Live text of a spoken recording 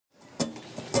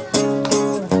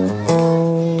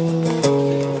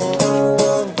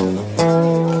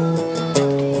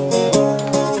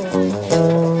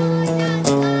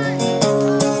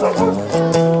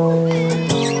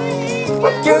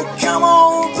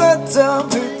to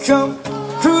become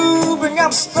proving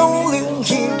up slowly.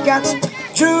 He got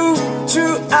true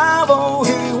eyeball.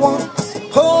 He won't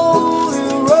hold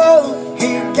the road.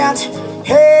 He got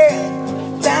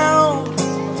head down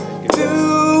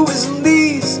to his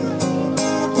knees.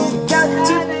 Got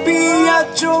to be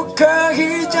a joker.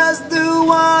 He just do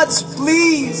what's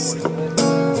please.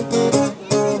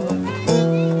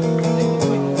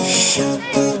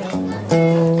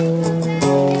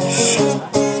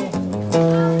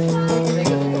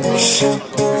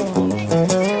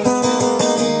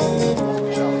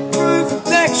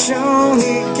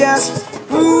 He got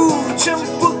roots and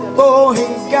football. He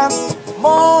got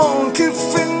monkey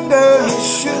finger. He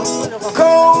should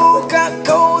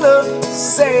Coca-Cola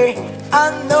say,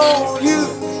 I know you,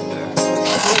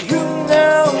 you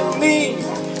know me.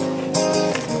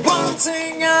 One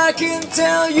thing I can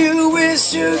tell you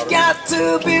is you got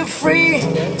to be free.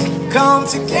 Come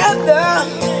together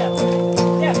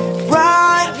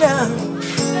right now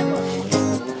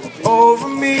over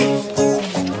me.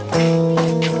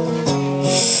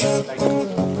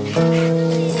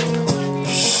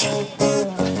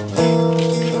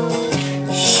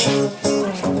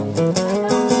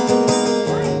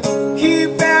 He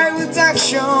back with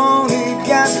action. He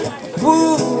got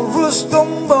Wolver's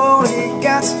stumble. He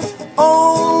got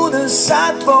on the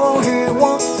sideboard. He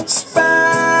won't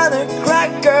span a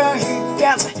cracker. He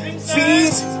got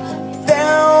feet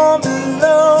down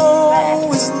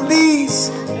below his knees.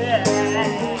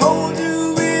 Hold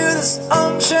you with his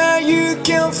armchair. You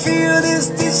can feel this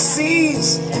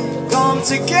disease. Come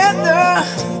together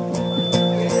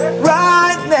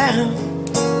right now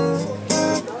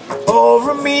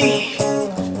over me.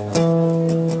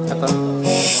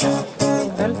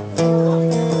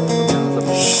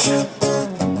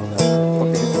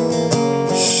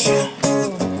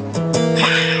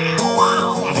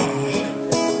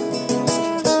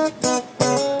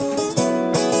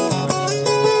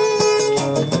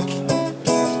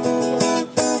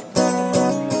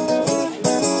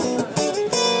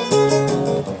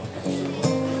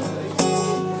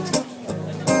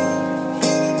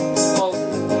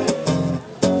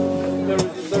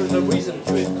 There's a reason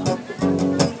to it.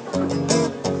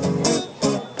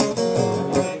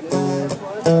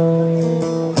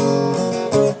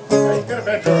 Get a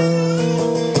bedroom.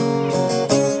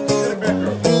 Get a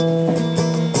bedroom.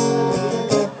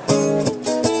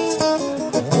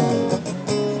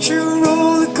 True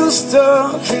roller coaster.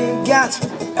 He got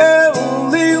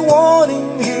early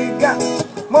warning. He got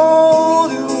more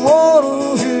than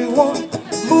water. He won't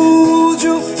move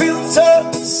your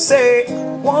filter. Say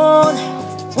one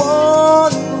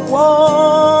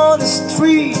is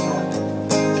three.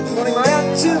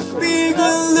 Got to be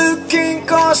good looking,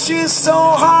 cause she's so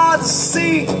hard to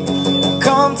see.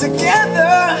 Come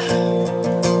together